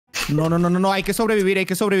No, no, no, no, no, hay que sobrevivir, hay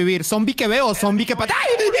que sobrevivir. Zombie que veo, zombie que pata. ¡Ay,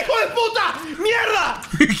 hijo de puta! ¡Mierda!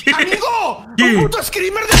 ¿Qué? ¡Amigo! ¿Qué? ¡Un puto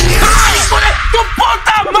screamer de mierda! ¡Ay, hijo de tu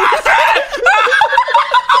puta madre!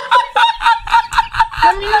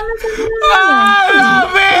 ¡A la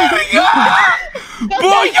verga!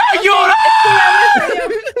 ¡Voy a llorar!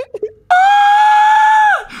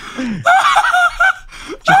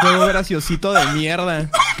 ¡Qué juego graciosito de mierda! ¡No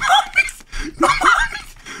mames!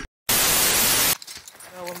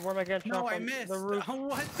 No, I missed.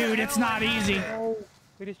 What? Dude, it's not easy.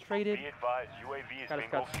 We just traded.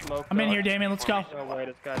 I'm in here, Damien. Let's go. No way,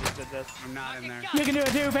 this guy just did this. I'm not in there. You can do it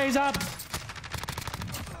too, phase up.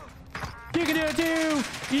 You can do it too.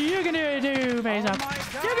 You can do it too, phase up.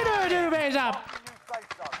 You can do it too, phase up.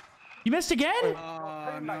 You missed again?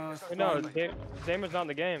 Oh, no. No, Damer's not in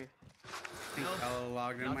the game. I think Ella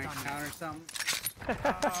logged in my account or something.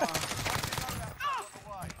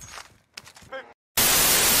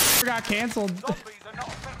 Got canceled.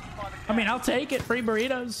 I mean, I'll take it. Free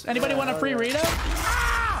burritos. Anybody want a free burrito?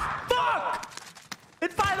 Ah! Fuck!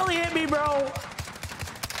 It finally hit me, bro.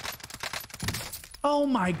 Oh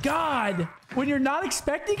my god. When you're not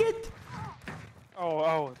expecting it?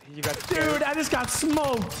 Oh, you got Dude, I just got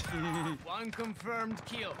smoked. One confirmed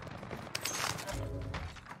kill.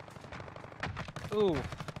 Ooh.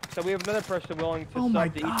 So we have another person willing to Oh sub my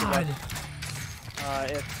to each of god.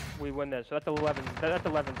 us if we win this. So that's 11. That's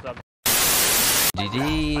 11 subs.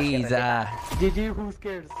 GG's. GG, who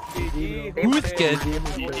cares? GG, Who's good?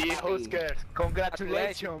 GG, who cares?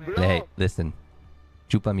 Congratulations, bro. Hey, listen.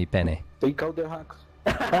 Chupa mi pene. Take out the hacks.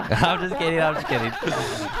 I'm just kidding, I'm just kidding.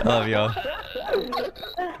 I love y'all.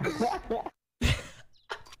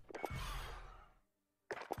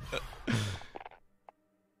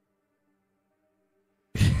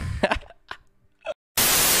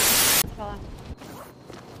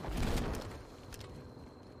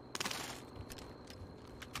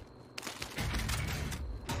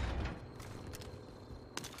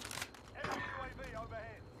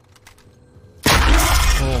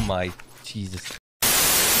 Oh my Jesus.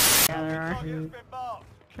 Yeah, there are. You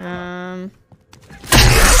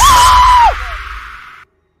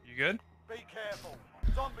good?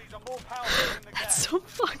 That's so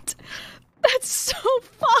fucked. That's so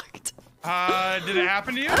fucked. Did it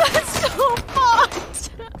happen to you? That's so fucked.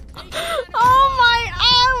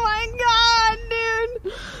 Oh my god,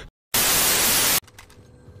 dude.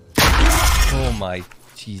 Oh my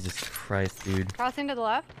Jesus Christ, dude. Crossing to the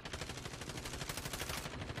left.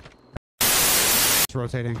 It's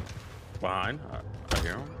rotating. Behind. I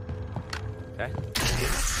hear him. Okay.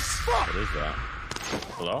 What is that?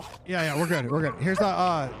 Hello? Yeah, we're good. We're good. Here's the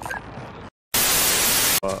A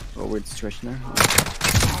weird situation there.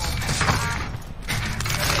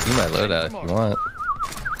 You might load out if you want.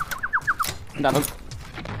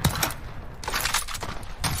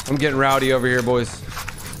 I'm getting rowdy over here, boys.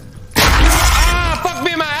 Ah! Fuck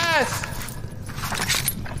me in my ass!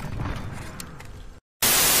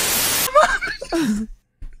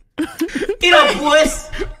 ¡Mira, pues!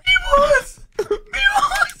 ¡Mi voz! ¡Mi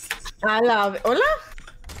voz! ¿Hola?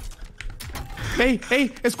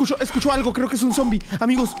 ¡Ey! Escucho algo. Creo que es un zombie.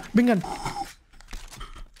 Amigos, vengan.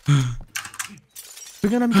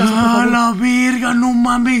 Vengan a mi casa, por ¡A favor. la verga! ¡No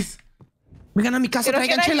mames! Vengan a mi casa, Pero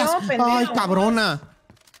traigan que era chelas. yo, pendejo. Ay, cabrona.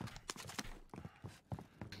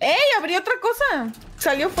 ¡Ey! Abrí otra cosa.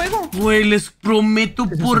 Salió fuego. Güey, les prometo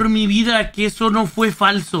por mi vida que eso no fue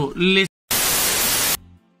falso. Les...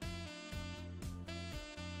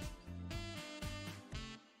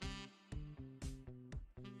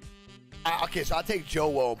 Okay, so I'll take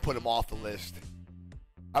Joe and put him off the list.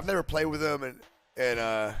 I've never played with him, and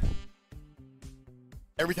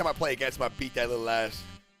every time I play against him, I beat that little ass.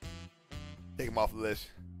 Take him off the list.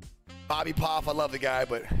 Bobby Poff, I love the guy,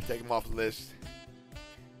 but take him off the list.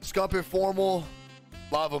 Scump Informal,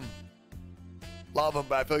 love him. Love him,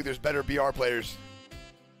 but I feel like there's better BR players.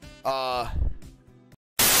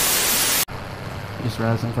 Just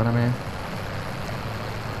res in front of me.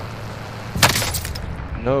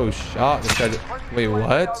 No shot. This guy. Wait,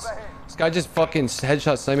 what? This guy just fucking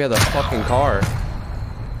headshot slammed me out of the fucking car.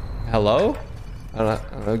 Hello? I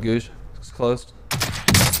don't know. Goosh. It's closed.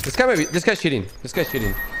 This guy might be. This guy's cheating. This guy's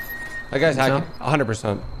cheating. That guy's hacking.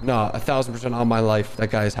 100%. No, 1000% on my life.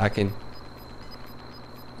 That guy is hacking.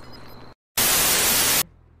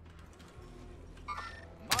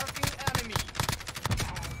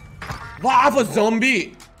 Lava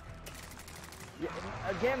zombie.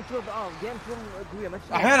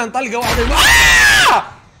 احيانا طلقه واحده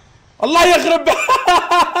الله يخرب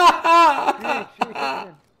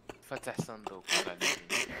فتح صندوق.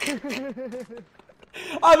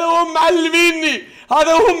 هذا هم معلميني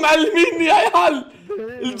هذا هم معلميني يا عيال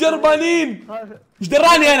الجربانين ايش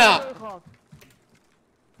دراني انا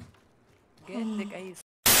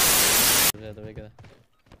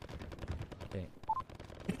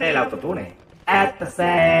El autotune. At the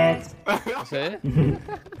set. ¿Sí?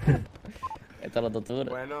 Esta es la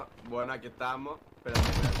tortura. Bueno, aquí estamos.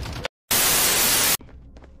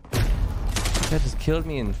 That just killed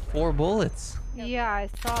me in 4 bullets. Yeah, I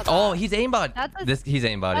saw that. Oh, he's aimbot. He's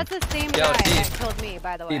aimbot. That's the same guy that killed me,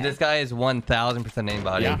 by the way. This guy is 1000%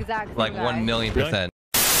 aimbot. Yeah. Exactly. Like 1,000,000%.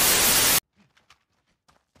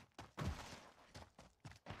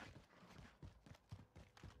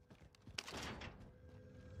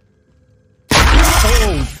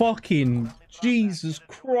 Oh, fucking Jesus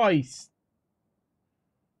Christ.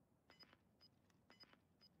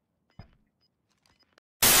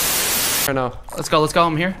 Right now. Let's go.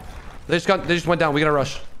 I'm here. They just went down. We gotta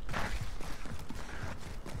rush.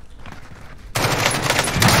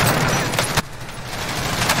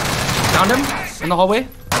 Found him in the hallway.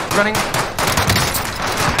 Running.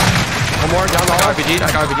 One more down the hall. I got RPG'd.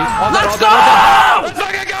 Let's go! Let's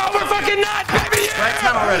fucking go! We're fucking nuts, baby! Yeah! Right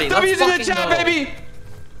time already. W's in the chat, baby!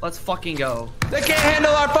 Let's fucking go. They can't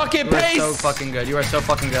handle our fucking pace! You are so fucking good. You are so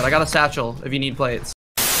fucking good. I got a satchel if you need plates.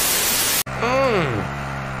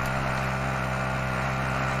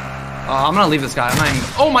 I'm gonna leave this guy. I'm not even...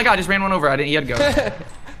 Oh my god, I just ran one over. He had to go.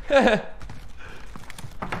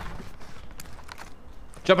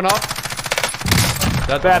 Jumping off.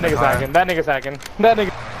 That nigga's hacking. That nigga's hacking. That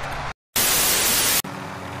nigga.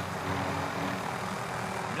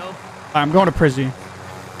 I'm going to Prizzy.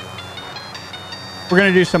 We're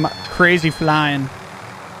gonna do some crazy flying.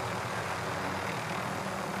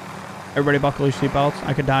 Everybody buckle your seatbelts.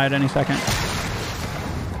 I could die at any second.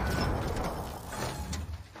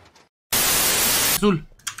 Azul.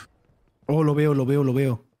 Oh, lo veo.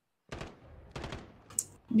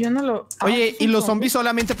 Yo no lo... Oye, y los zombies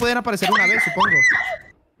solamente pueden aparecer una vez, supongo.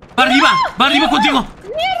 Va arriba contigo.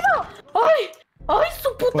 ¡Mierda! ¡Ay,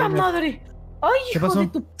 su puta madre! ¡Ay, hijo de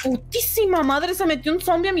tu putísima madre! Se metió un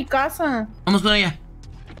zombie a mi casa. Vamos con ella.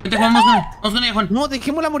 Vente, Juan, vamos con ella, Juan. No,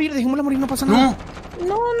 dejémosla morir, no pasa nada.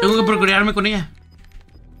 No. Tengo que procurarme con ella.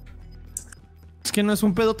 Es que no es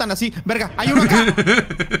un pedo tan así. Verga, hay uno acá.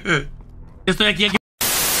 Estoy aquí.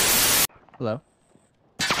 Hello.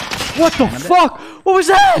 What the fuck? What was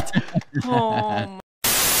that? Oh.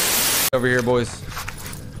 Over here, boys.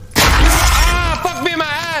 Ah, fuck me in my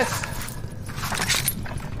ass!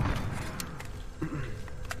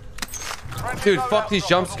 Dude, fuck these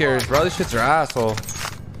jump scares, bro. These shits are asshole.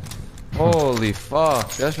 Holy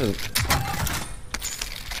fuck. That's really...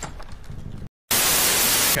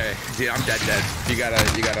 Okay, dude, I'm dead. You gotta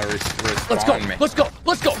respond me. Let's go!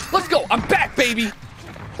 I'm back, baby!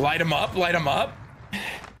 Light him up. Alright,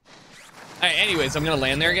 anyways, I'm gonna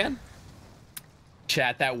land there again.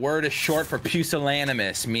 Chat, that word is short for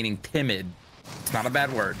pusillanimous, meaning timid. It's not a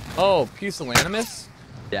bad word. Oh, pusillanimous?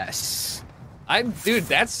 Yes. Dude,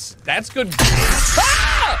 that's good.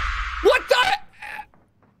 Ah! What the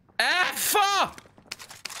F?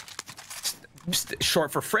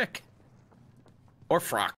 Short for frick. Or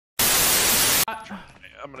frock.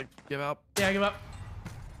 I'm gonna give up. Yeah, give up.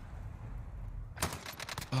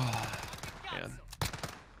 Oh, man.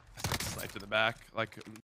 Sniped in the back, like.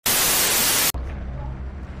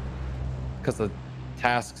 Because the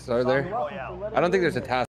tasks are there. I don't think there's a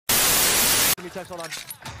task. Give me text, hold on.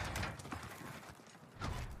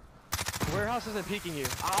 Warehouse isn't peeking you.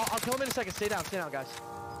 I'll kill him in a second. Stay down, guys.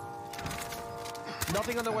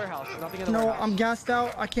 Nothing on the warehouse. Nothing in the warehouse. No, I'm gassed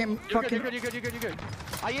out. I can't fucking... You're good.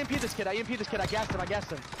 I EMP'd this kid. I gassed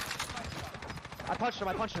him. I punched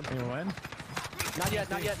him. You win? Not yet.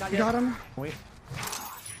 You got him? Wait.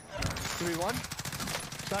 3-1.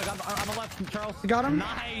 On the left, Charles. You got him?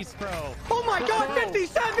 Nice, bro. Oh my god,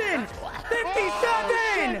 57!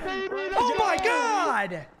 57! Oh my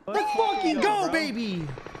god! Let's fucking go, baby!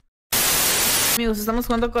 Amigos, estamos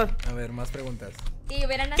jugando con... A ver, más preguntas. Si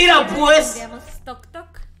hubieran ¡Mira, pues! tendríamos toc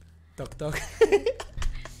toc. Toc toc.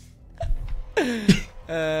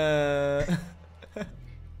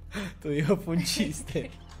 Tu dijo fue un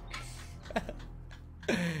chiste.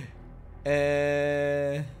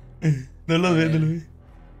 No lo ve.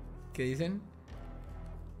 ¿Qué dicen?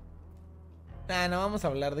 No vamos a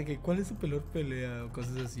hablar de que cuál es su peor pelea o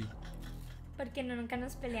cosas así. Porque nunca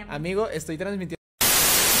nos peleamos. Amigo, estoy transmitiendo.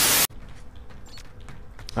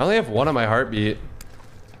 I only have one on my heartbeat.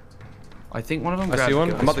 I think one of them. I see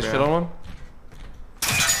one. I'm about to shit on one.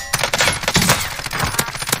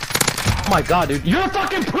 Oh my god, dude. You're a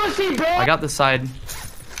fucking pussy, bro! I got this side.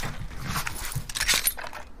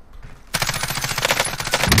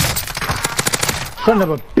 Son of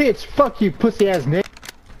a bitch. Fuck you, pussy ass nigga.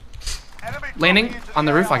 Landing on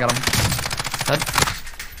the roof. I got him. Dead.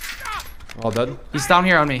 All dead. He's down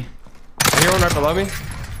here on me. I hear one right below me.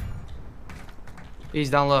 He's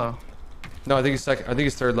down low. No, I think he's second. I think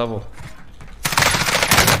he's third level.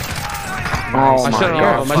 Oh I shit on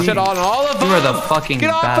all of them. I shit on all of them. You are the fucking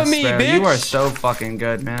Get best, off of me, bro. bitch. You are so fucking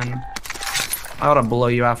good, man. I ought to blow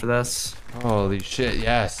you after this. Holy shit,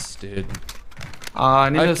 yes, dude. I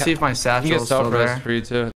need to see if my satchel is still there. For you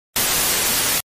too.